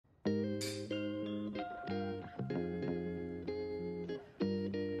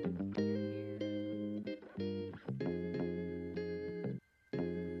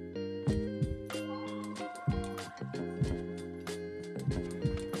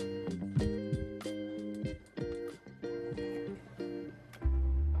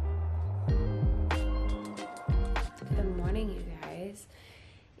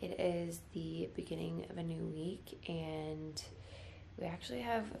actually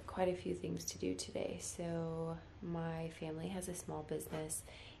have quite a few things to do today. So my family has a small business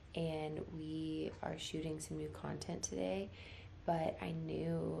and we are shooting some new content today, but I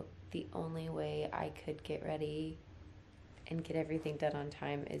knew the only way I could get ready and get everything done on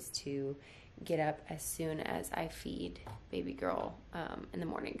time is to get up as soon as I feed baby girl in the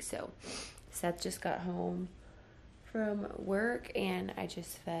morning. So Seth just got home from work and I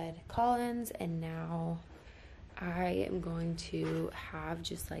just fed Collins, and now I am going to have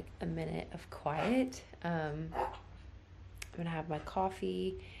just like a minute of quiet. I'm gonna have my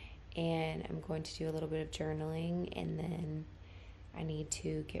coffee and I'm going to do a little bit of journaling, and then I need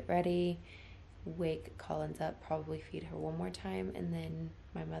to get ready, wake Collins up, probably feed her one more time, and then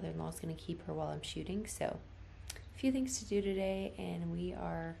my mother-in-law is going to keep her while I'm shooting. So a few things to do today, and we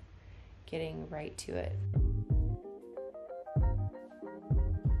are getting right to it.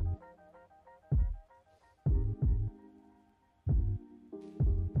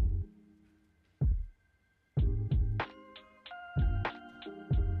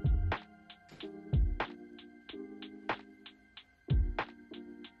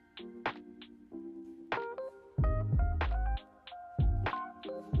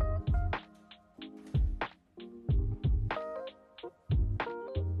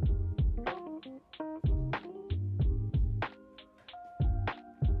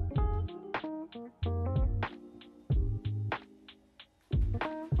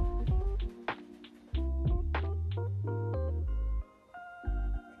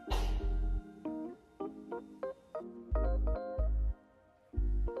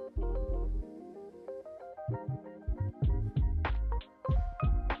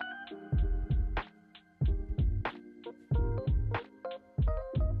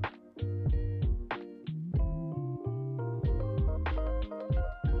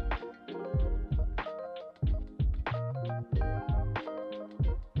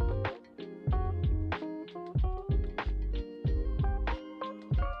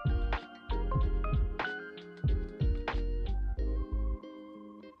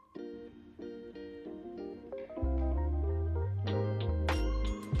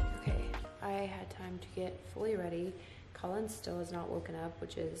 I had time to get fully ready. Collins still has not woken up,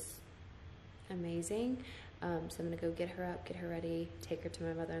 which is amazing. So I'm gonna go get her up, get her ready, take her to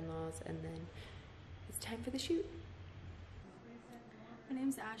my mother-in-law's, and then it's time for the shoot. My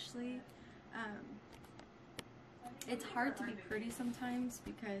name's Ashley. It's hard to be pretty sometimes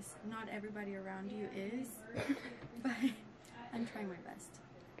because not everybody around you is, but I'm trying my best.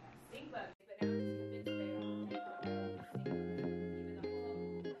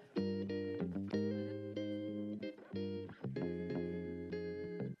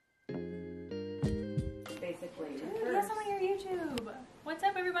 Yes, I'm on your YouTube. What's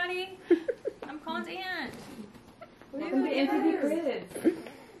up, everybody? I'm Collins' aunt. Welcome to MTV Cribs.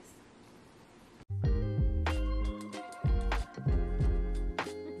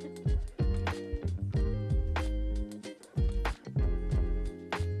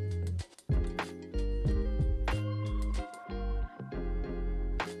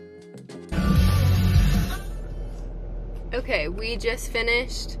 Okay, we just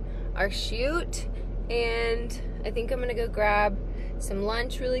finished our shoot, and I think I'm gonna go grab some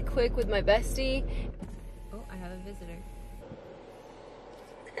lunch really quick with my bestie. Oh, I have a visitor.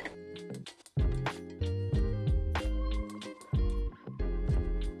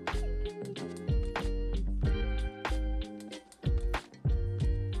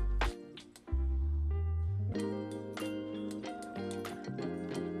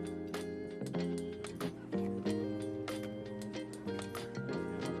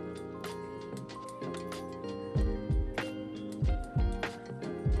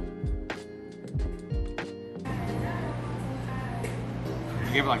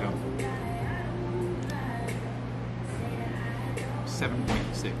 I gave it like a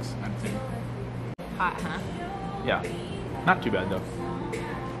 7.6 out of 10. Hot, huh? Yeah, not too bad though.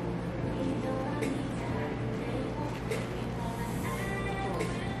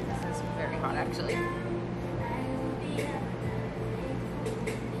 This is very hot, actually.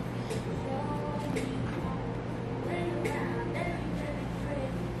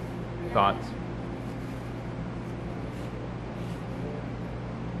 Thoughts?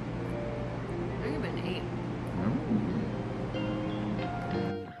 I give it an 8.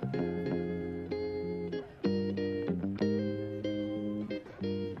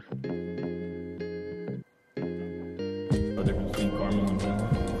 The difference between caramel and vanilla.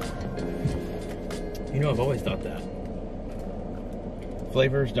 You know, I've always thought that.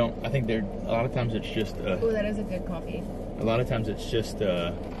 Flavors don't, I think they're, a lot of times it's just, Oh, that is a good coffee. a lot of times it's just,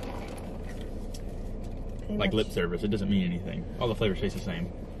 like lip service. It doesn't mean anything. All the flavors taste the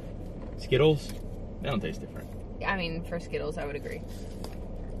same. Skittles, they don't taste different. I mean, for Skittles, I would agree.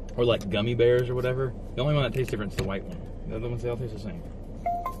 Or like gummy bears or whatever. The only one that tastes different is the white one. The other ones, they all taste the same.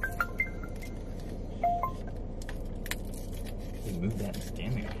 They move that and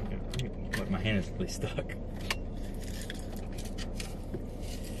stand there. Look, my hand is really stuck.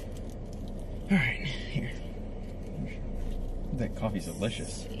 Alright, here. That coffee's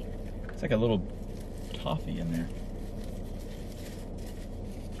delicious. It's like a little toffee in there.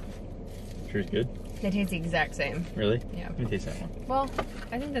 Sure it's good? They taste the exact same. Really? Yeah. Let me taste that one. Well,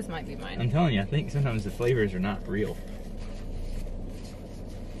 I think this might be mine. I'm telling you, I think sometimes the flavors are not real.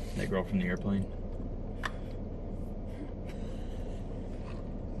 That girl from the airplane.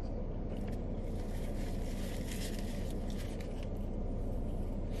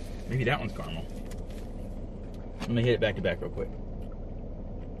 Maybe that one's caramel. Let me hit it back to back real quick.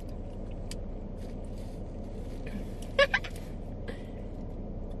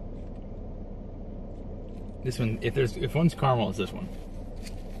 This one, if one's caramel, it's this one.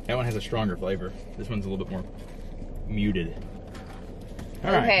 That one has a stronger flavor. This one's a little bit more muted.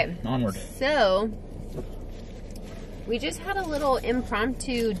 All right, Okay. onward. So, we just had a little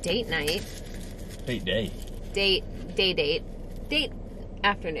impromptu date night. Day. Date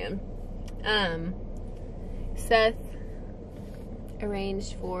afternoon. Seth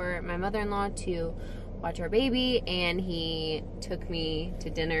arranged for my mother-in-law to watch our baby, and he took me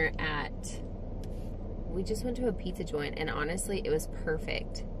to dinner we just went to a pizza joint, and honestly, it was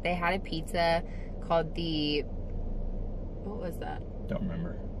perfect. They had a pizza called what was that? Don't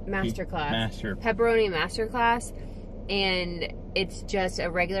remember. Masterclass. Pepperoni Masterclass. And it's just a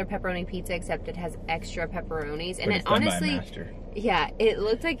regular pepperoni pizza, except it has extra pepperonis. And it honestly, yeah, it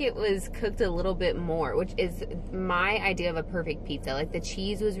looked like it was cooked a little bit more, which is my idea of a perfect pizza. Like, the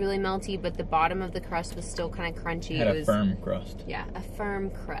cheese was really melty, but the bottom of the crust was still kind of crunchy. It had a firm crust. Yeah, a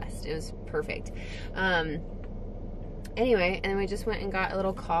firm crust. It was perfect. Anyway, and then we just went and got a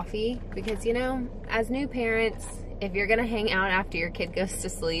little coffee because, you know, as new parents, if you're gonna hang out after your kid goes to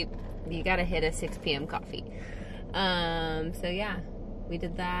sleep, you gotta hit a 6 p.m. coffee. So yeah, we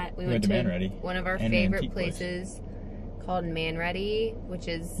did that. We went to Man Ready, one of our favorite places called Man Ready, which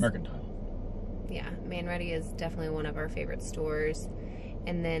is Mercantile. Yeah, Man Ready is definitely one of our favorite stores.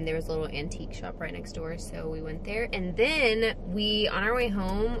 And then there was a little antique shop right next door, so we went there. And then on our way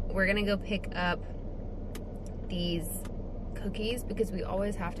home, we're gonna go pick up these cookies because we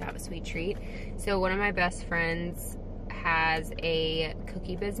always have to have a sweet treat. So one of my best friends has a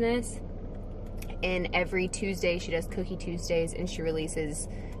cookie business, and every Tuesday she does Cookie Tuesdays, and she releases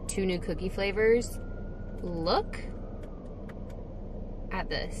 2 new cookie flavors. Look at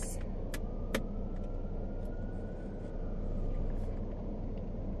this.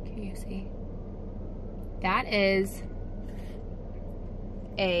 Can you see? That is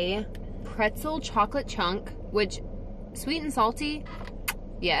a pretzel chocolate chunk, which sweet and salty,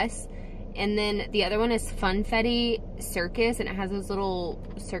 yes. And then the other one is Funfetti Circus, and it has those little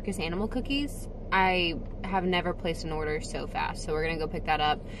circus animal cookies. I have never placed an order so fast, so we're gonna go pick that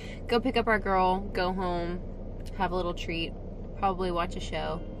up. Go pick up our girl, go home, have a little treat, probably watch a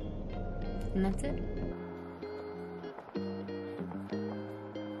show, and that's it.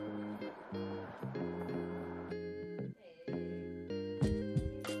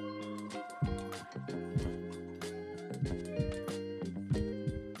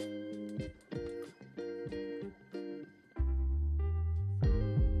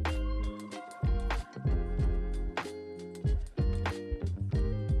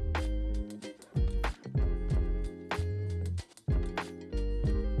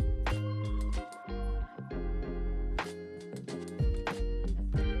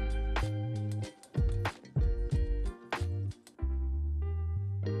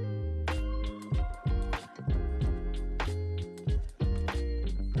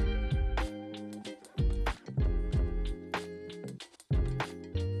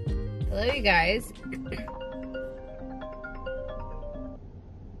 Hello, you guys.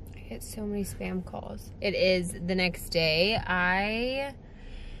 I get so many spam calls. It is the next day. I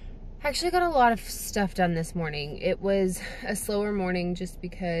actually got a lot of stuff done this morning. It was a slower morning just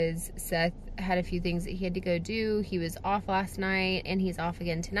because Seth had a few things that he had to go do. He was off last night and he's off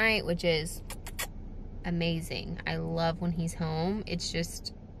again tonight, which is amazing. I love when he's home.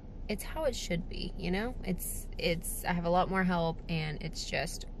 It's how it should be, you know? I have a lot more help, and it's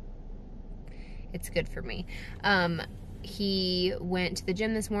good for me. He went to the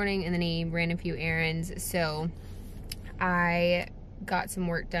gym this morning, and then he ran a few errands, so I got some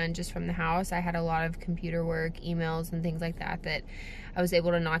work done just from the house. I had a lot of computer work, emails, and things like that that I was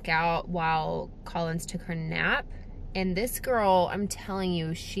able to knock out while Collins took her nap. And this girl, I'm telling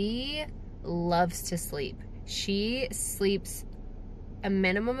you, she loves to sleep. She sleeps a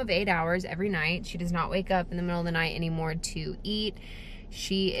minimum of 8 hours every night. She does not wake up in the middle of the night anymore to eat.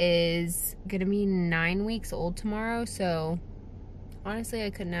 She is gonna be 9 weeks old tomorrow, so honestly, I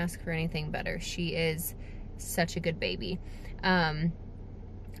couldn't ask for anything better. She is such a good baby.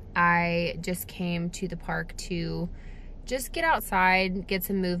 I just came to the park to just get outside, get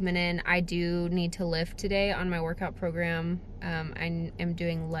some movement in. I do need to lift today on my workout program. I am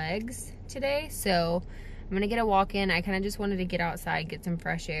doing legs today, so I'm gonna get a walk in. I kind of just wanted to get outside, get some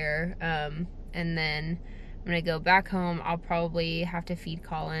fresh air, and then I'm gonna go back home. I'll probably have to feed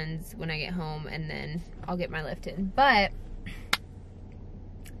Collins when I get home, and then I'll get my lift in. But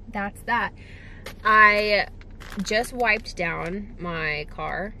that's that. I just wiped down my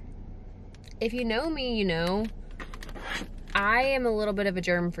car. If you know me, you know I am a little bit of a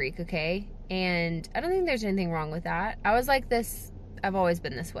germ freak, okay? And I don't think there's anything wrong with that. I was like this, I've always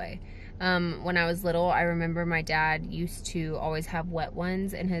been this way. When I was little, I remember my dad used to always have wet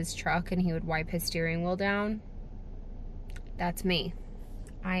ones in his truck, and he would wipe his steering wheel down. That's me.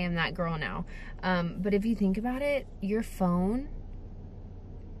 I am that girl now. But if you think about it, your phone,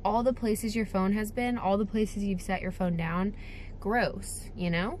 all the places your phone has been, all the places you've set your phone down, gross,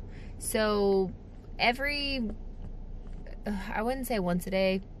 you know? So I wouldn't say once a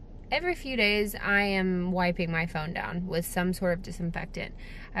day, every few days I am wiping my phone down with some sort of disinfectant.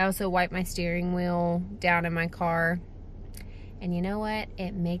 I also wipe my steering wheel down in my car, and you know what?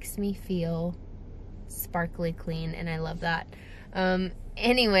 It makes me feel sparkly clean, and I love that.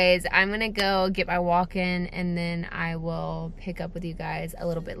 Anyways, I'm gonna go get my walk in, and then I will pick up with you guys a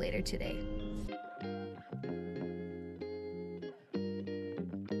little bit later today.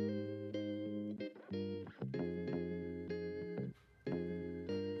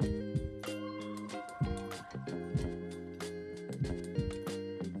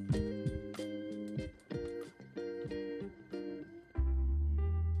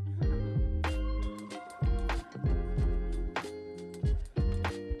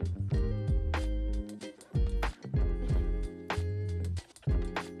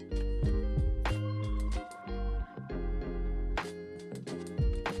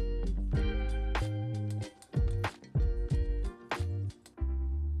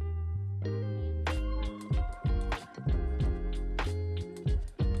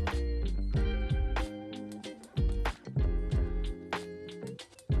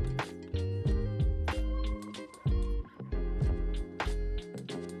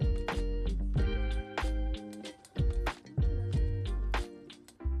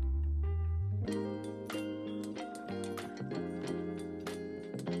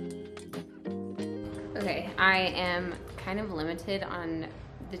 Okay, I am kind of limited on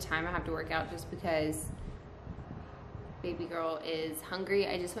the time I have to work out just because baby girl is hungry.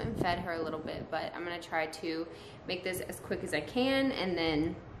 I just went and fed her a little bit, but I'm gonna try to make this as quick as I can, and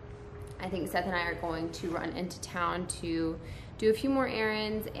then I think Seth and I are going to run into town to do a few more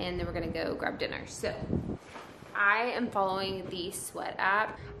errands, and then we're gonna go grab dinner. So I am following the Sweat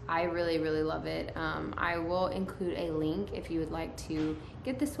app. I really, really love it. I will include a link if you would like to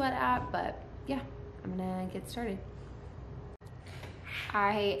get the Sweat app, but yeah, I'm gonna get started.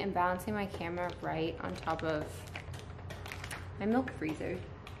 I am balancing my camera right on top of my milk freezer.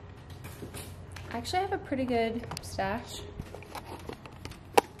 I actually have a pretty good stash.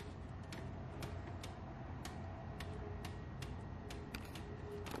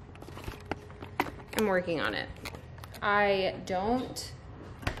 I'm working on it. I don't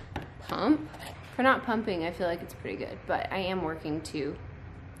pump. For not pumping, I feel like it's pretty good, but I am working to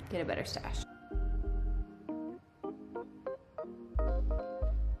get a better stash.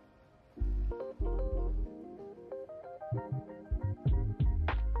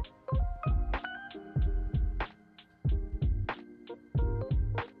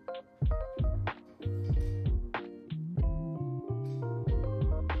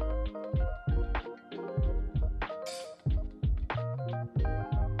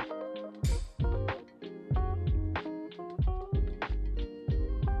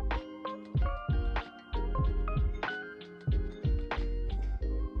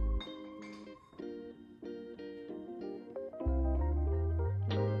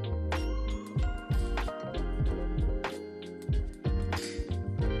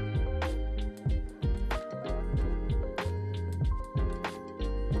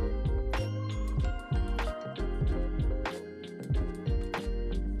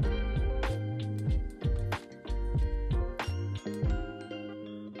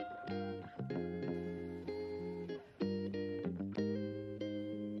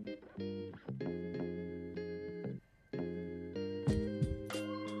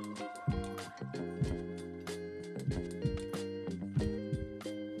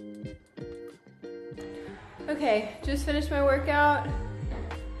 Okay, just finished my workout.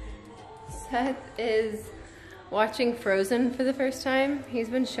 Seth is watching Frozen for the first time. He's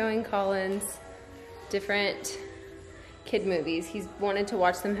been showing Collins different kid movies. He's wanted to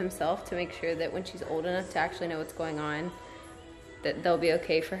watch them himself to make sure that when she's old enough to actually know what's going on, that they'll be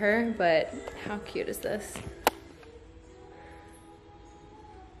okay for her. But how cute is this?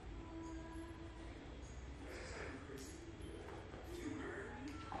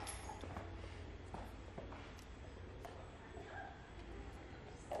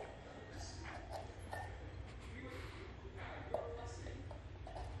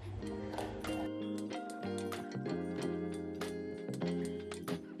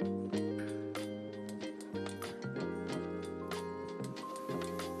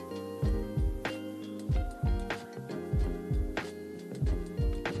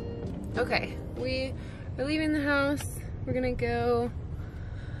 Okay, we are leaving the house. We're gonna go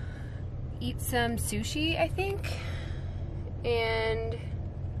eat some sushi, I think. And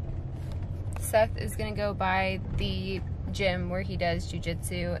Seth is gonna go by the gym where he does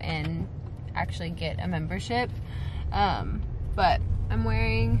jujitsu and actually get a membership. But I'm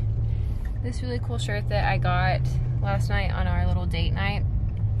wearing this really cool shirt that I got last night on our little date night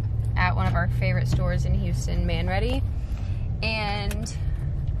at one of our favorite stores in Houston, Man Ready. And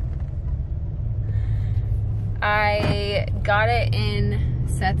I got it in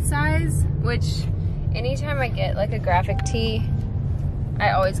Seth's size, which anytime I get like a graphic tee,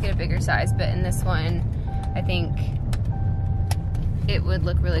 I always get a bigger size, but in this one, I think it would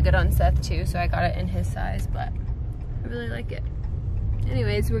look really good on Seth too, so I got it in his size, but I really like it.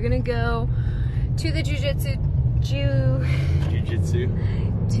 Anyways, we're gonna go to the jujitsu gym.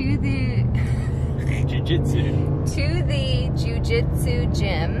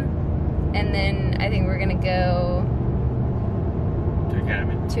 And then I think we're gonna go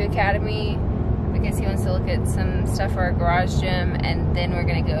to Academy because he wants to look at some stuff for our garage gym, and then we're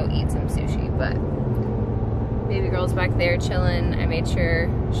gonna go eat some sushi. But baby girl's back there chilling. I made sure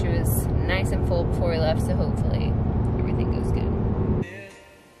she was nice and full before we left, so hopefully everything goes good.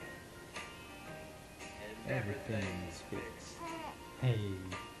 Everything's fixed. Hey.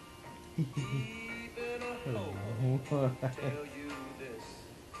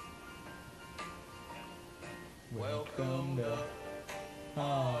 Welcome to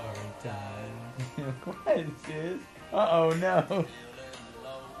hard times. Quiet, sis. Uh-oh, no.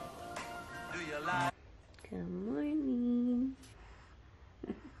 Good morning.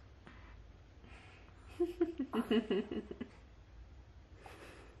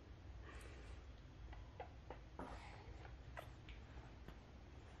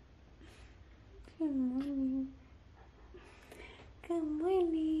 Good morning. Good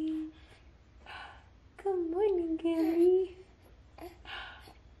morning. Good morning, Gabby.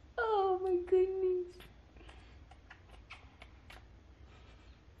 Oh my goodness.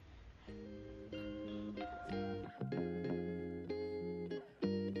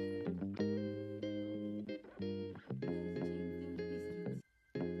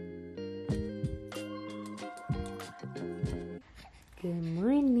 Good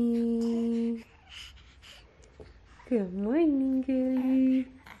morning. Good morning, girlie.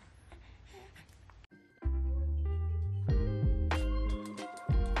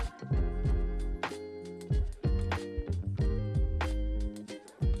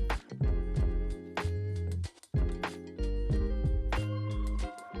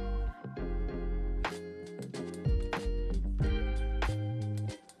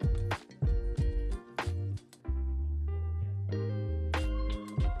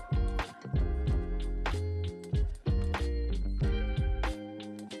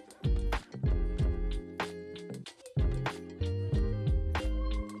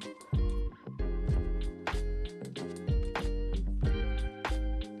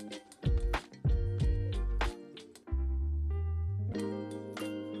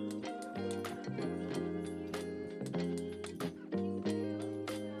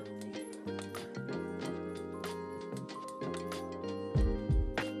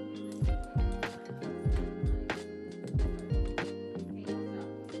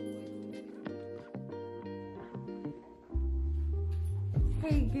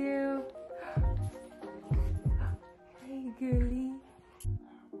 Hey, girl. Hey, girlie.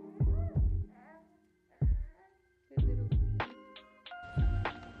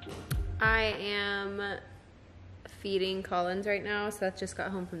 I am feeding Collins right now. Seth just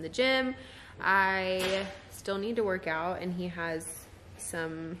got home from the gym. I still need to work out, and he has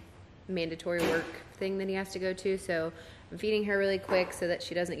some mandatory work thing that he has to go to, so I'm feeding her really quick so that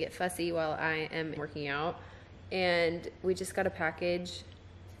she doesn't get fussy while I am working out. And we just got a package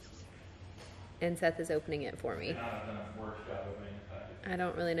and Seth is opening it for me. I've done a worse job opening this package. I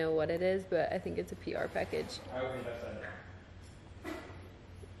don't really know what it is, but I think it's a PR package. I opened it upside down.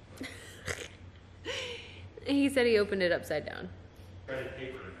 He said he opened it upside down. Shredded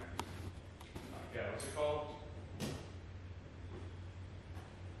paper. Yeah, what's it called?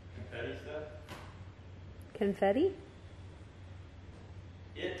 Confetti stuff? Confetti?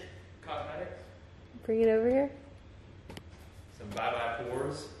 It Cosmetics. Bring it over here. Some Bye Bye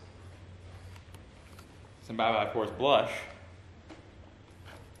Pores. Some Bye Bye Pores blush.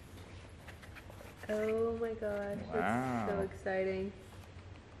 Oh my gosh, Wow. that's so exciting.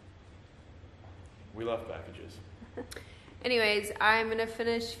 We love packages. Anyways, I'm gonna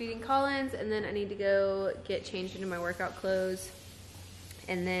finish feeding Collins and then I need to go get changed into my workout clothes.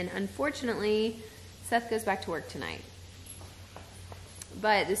 And then unfortunately, Seth goes back to work tonight.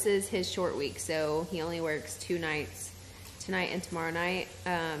 But this is his short week, so he only works 2 nights, tonight and tomorrow night.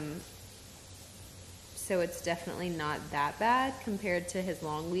 So it's definitely not that bad compared to his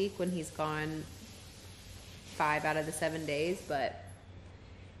long week when he's gone 5 out of the 7 days, but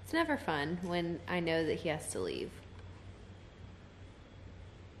it's never fun when I know that he has to leave.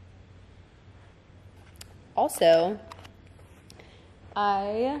 Also,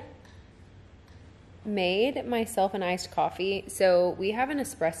 I made myself an iced coffee. So we have an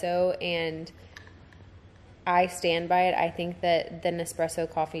espresso and I stand by it. I think that the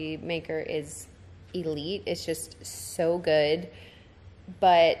Nespresso coffee maker is elite. It's just so good.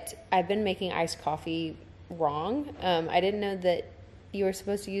 But I've been making iced coffee wrong. I didn't know that you were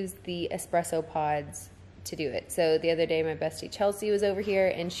supposed to use the espresso pods to do it. So the other day my bestie Chelsea was over here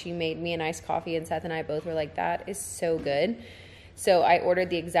and she made me an iced coffee and Seth and I both were like, that is so good. So I ordered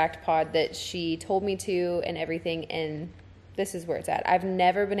the exact pod that she told me to and everything, and this is where it's at. I've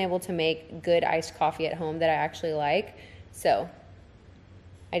never been able to make good iced coffee at home that I actually like. So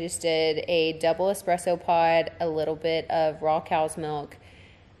I just did a double espresso pod, a little bit of raw cow's milk,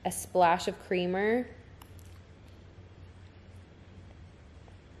 a splash of creamer.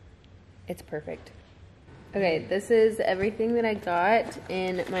 It's perfect. Okay, this is everything that I got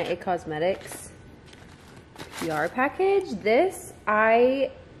in my It Cosmetics PR package. This,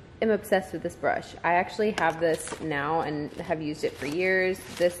 I am obsessed with this brush. I actually have this now and have used it for years.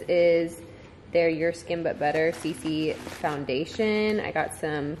 This is their Your Skin But Better CC foundation. I got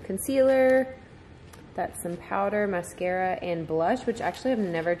some concealer, got some powder, mascara, and blush, which actually I've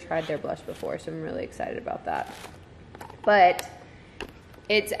never tried their blush before, so I'm really excited about that. But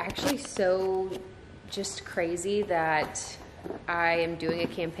it's actually so just crazy that I am doing a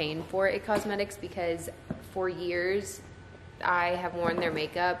campaign for It Cosmetics because for years I have worn their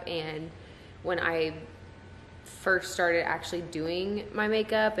makeup, and when I first started actually doing my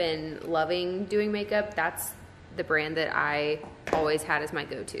makeup and loving doing makeup, that's the brand that I always had as my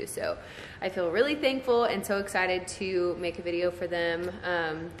go-to. So I feel really thankful and so excited to make a video for them.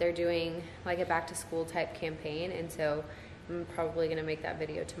 They're doing like a back to school type campaign, and so I'm probably gonna make that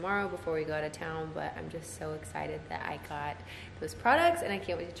video tomorrow before we go out of town, but I'm just so excited that I got those products and I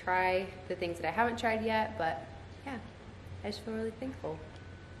can't wait to try the things that I haven't tried yet, but yeah, I just feel really thankful.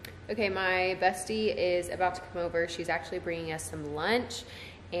 Okay, my bestie is about to come over. She's actually bringing us some lunch,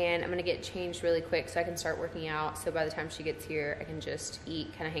 and I'm gonna get changed really quick so I can start working out. So by the time she gets here, I can just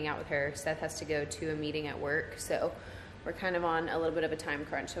eat, kind of hang out with her. Seth has to go to a meeting at work, so we're kind of on a little bit of a time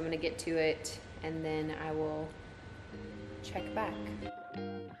crunch. So I'm gonna get to it, and then I will check back.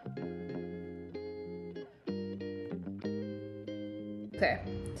 Okay,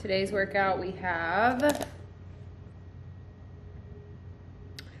 today's workout we have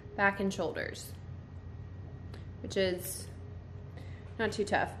back and shoulders, which is not too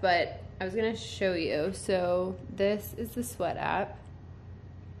tough, but I was gonna show you. So this is the Sweat app,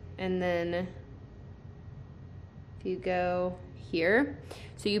 and then if you go here,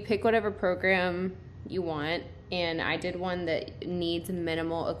 so you pick whatever program you want, and I did one that needs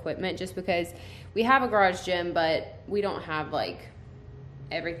minimal equipment just because we have a garage gym, but we don't have like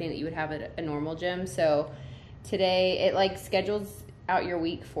everything that you would have at a normal gym. So today it like schedules out your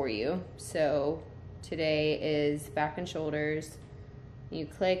week for you. So today is back and shoulders. You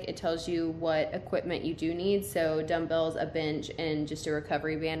click, it tells you what equipment you do need. So dumbbells, a bench, and just a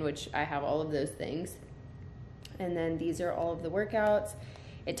recovery band, which I have all of those things. And then these are all of the workouts.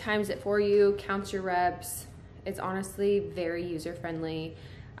 It times it for you, counts your reps. It's honestly very user-friendly.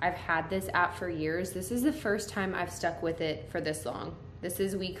 I've had this app for years. This is the first time I've stuck with it for this long. This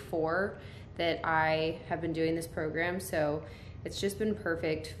is week 4 that I have been doing this program, so it's just been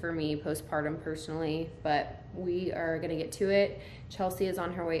perfect for me postpartum personally, but we are gonna get to it. Chelsea is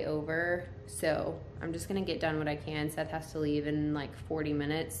on her way over, so I'm just gonna get done what I can. Seth has to leave in like 40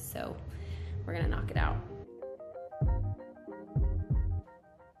 minutes, so we're gonna knock it out.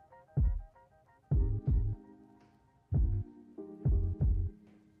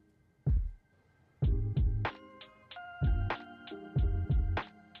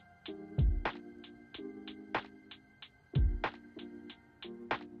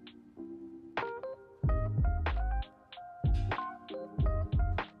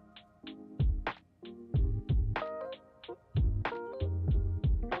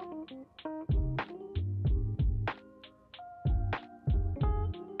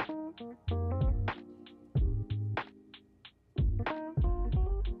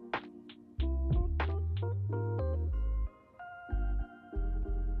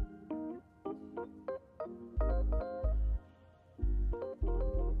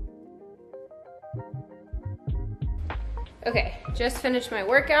 Okay, just finished my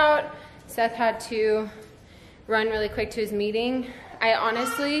workout. Seth had to run really quick to his meeting. I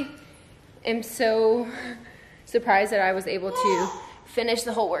honestly am so surprised that I was able to finish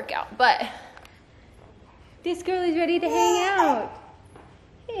the whole workout, but this girl is ready to hang out.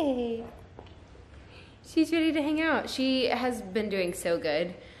 Hey. She's ready to hang out. She has been doing so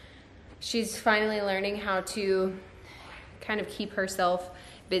good. She's finally learning how to kind of keep herself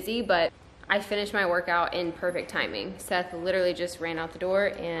busy, but I finished my workout in perfect timing. Seth literally just ran out the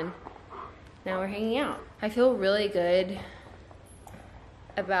door and now we're hanging out. I feel really good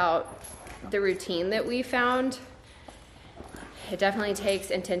about the routine that we found. It definitely takes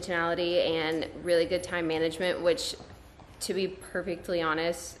intentionality and really good time management, which, to be perfectly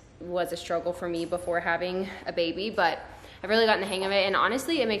honest, was a struggle for me before having a baby, but I've really gotten the hang of it, and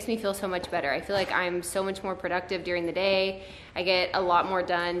honestly, it makes me feel so much better. I feel like I'm so much more productive during the day. I get a lot more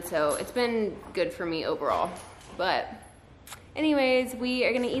done, so it's been good for me overall. But anyways, we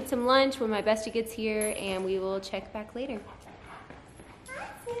are gonna eat some lunch when my bestie gets here, and we will check back later. Hi,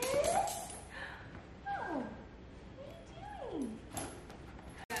 sis. Oh, what are you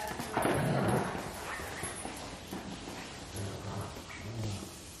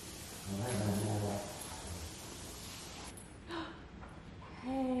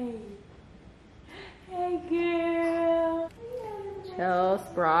doing? Hey, girl. Chelsea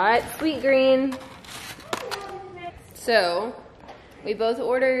brought Sweet Green. So, we both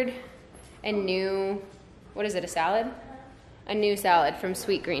ordered a new, what is it, a salad? A new salad from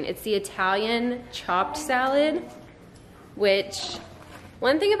Sweet Green. It's the Italian chopped salad, which,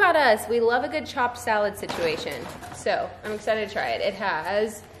 one thing about us, we love a good chopped salad situation. So, I'm excited to try it. It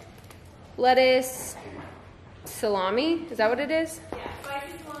has lettuce, salami, is that what it is? Yeah,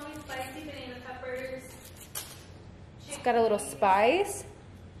 spicy salami, spicy banana peppers. It's got a little spice.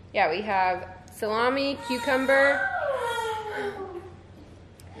 Yeah, we have salami, cucumber,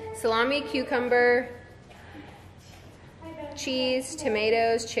 cheese,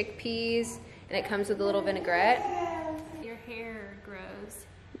 tomatoes, chickpeas, and it comes with a little vinaigrette. Your hair grows,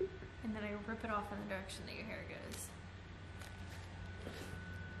 and then I rip it off in the direction that your hair goes.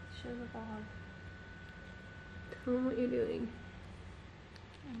 Show the vlog. Tell them what you're doing.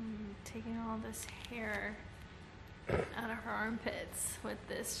 I'm taking all this hair out of her armpits with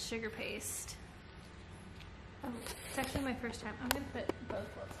this sugar paste. Oh, it's actually my first time. I'm gonna put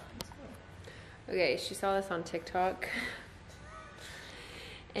both gloves on. So. Okay, she saw this on TikTok.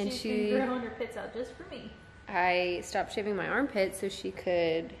 And She's been growing her pits out just for me. I stopped shaving my armpits so she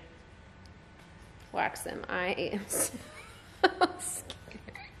could wax them. I am so scared.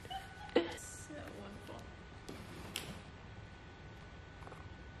 So wonderful.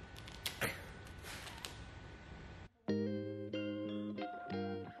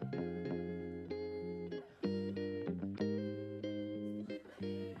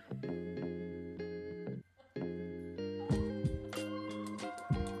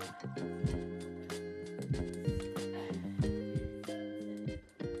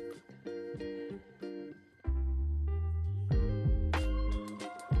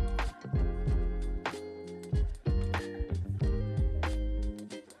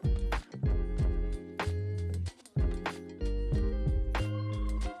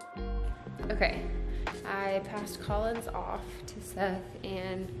 Okay, I passed Collins off to Seth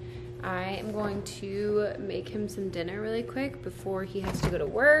and I am going to make him some dinner really quick before he has to go to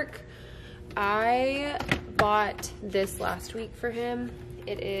work. I bought this last week for him.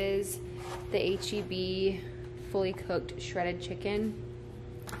 It is the H-E-B fully cooked shredded chicken,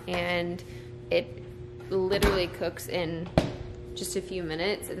 and it literally cooks in just a few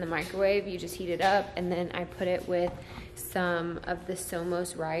minutes in the microwave. You just heat it up, and then I put it with some of the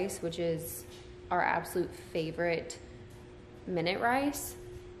Somos rice, which is our absolute favorite minute rice,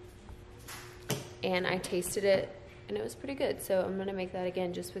 and I tasted it and it was pretty good. So I'm gonna make that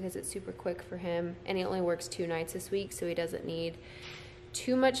again just because it's super quick for him, and he only works 2 nights this week, so he doesn't need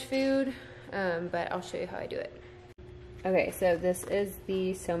too much food, but I'll show you how I do it. Okay, so this is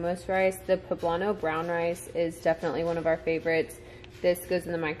the Somos rice. The poblano brown rice is definitely one of our favorites. This goes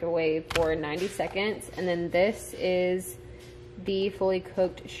in the microwave for 90 seconds, and then this is the fully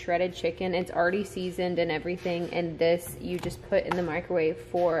cooked shredded chicken. It's already seasoned and everything, and this you just put in the microwave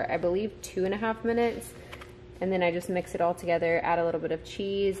for, I believe, 2.5 minutes, and then I just mix it all together, add a little bit of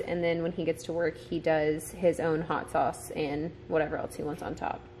cheese, and then when he gets to work, he does his own hot sauce and whatever else he wants on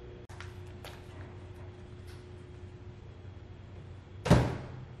top.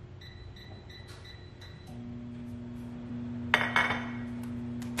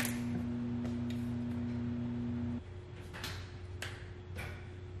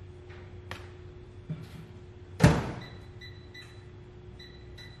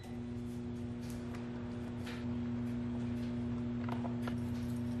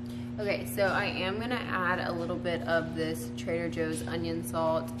 Okay, so I am gonna add a little bit of this Trader Joe's onion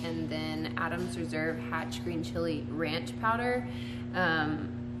salt and then Adam's Reserve Hatch Green Chili Ranch powder.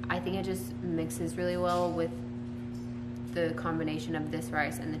 I think it just mixes really well with the combination of this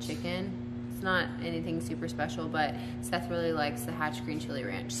rice and the chicken. It's not anything super special, but Seth really likes the Hatch Green Chili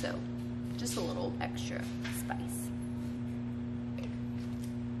Ranch, so just a little extra spice.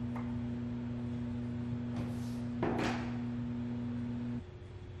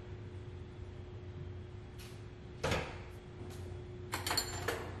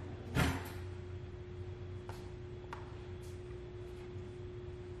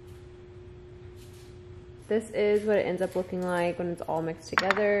 This is what it ends up looking like when it's all mixed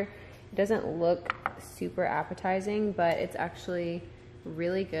together. It doesn't look super appetizing, but it's actually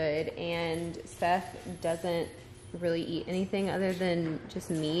really good. And Seth doesn't really eat anything other than just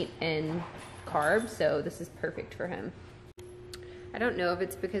meat and carbs, so this is perfect for him. I don't know if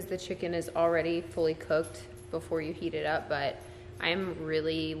it's because the chicken is already fully cooked before you heat it up, but I'm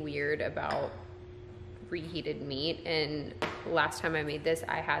really weird about reheated meat, and last time I made this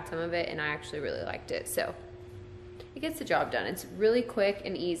I had some of it and I actually really liked it, so it gets the job done. It's really quick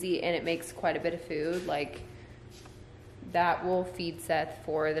and easy, and it makes quite a bit of food. Like, that will feed Seth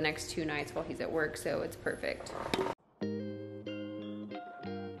for the next 2 nights while he's at work, so it's perfect.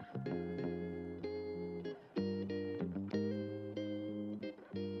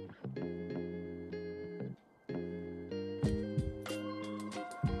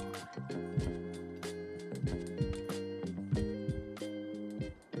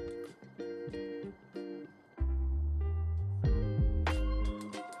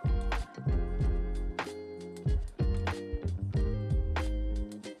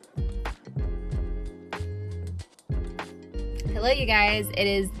 Hello you guys, it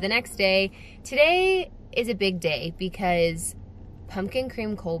is the next day. Today is a big day because pumpkin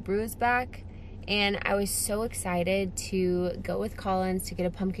cream cold brew is back, and I was so excited to go with Collins to get a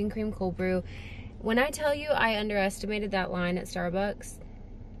pumpkin cream cold brew. When I tell you I underestimated that line at Starbucks,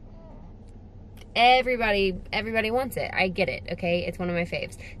 everybody wants it. I get it, okay? It's one of my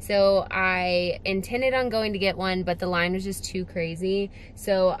faves. So I intended on going to get one, but the line was just too crazy.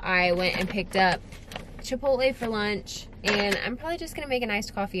 So I went and picked up Chipotle for lunch, and I'm probably just gonna make an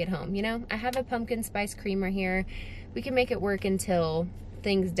iced coffee at home, you know? I have a pumpkin spice creamer here. We can make it work until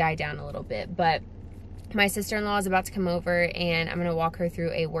things die down a little bit, but my sister-in-law is about to come over, and I'm gonna walk her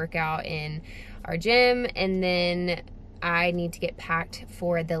through a workout in our gym, and then I need to get packed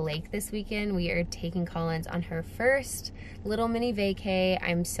for the lake this weekend. We are taking Collins on her first little mini vacay.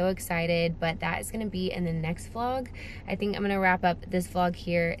 I'm so excited, but that is gonna be in the next vlog. I think I'm gonna wrap up this vlog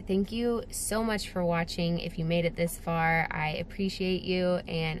here. Thank you so much for watching. If you made it this far, I appreciate you,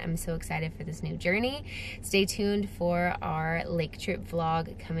 and I'm so excited for this new journey. Stay tuned for our lake trip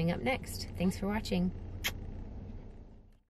vlog coming up next. Thanks for watching.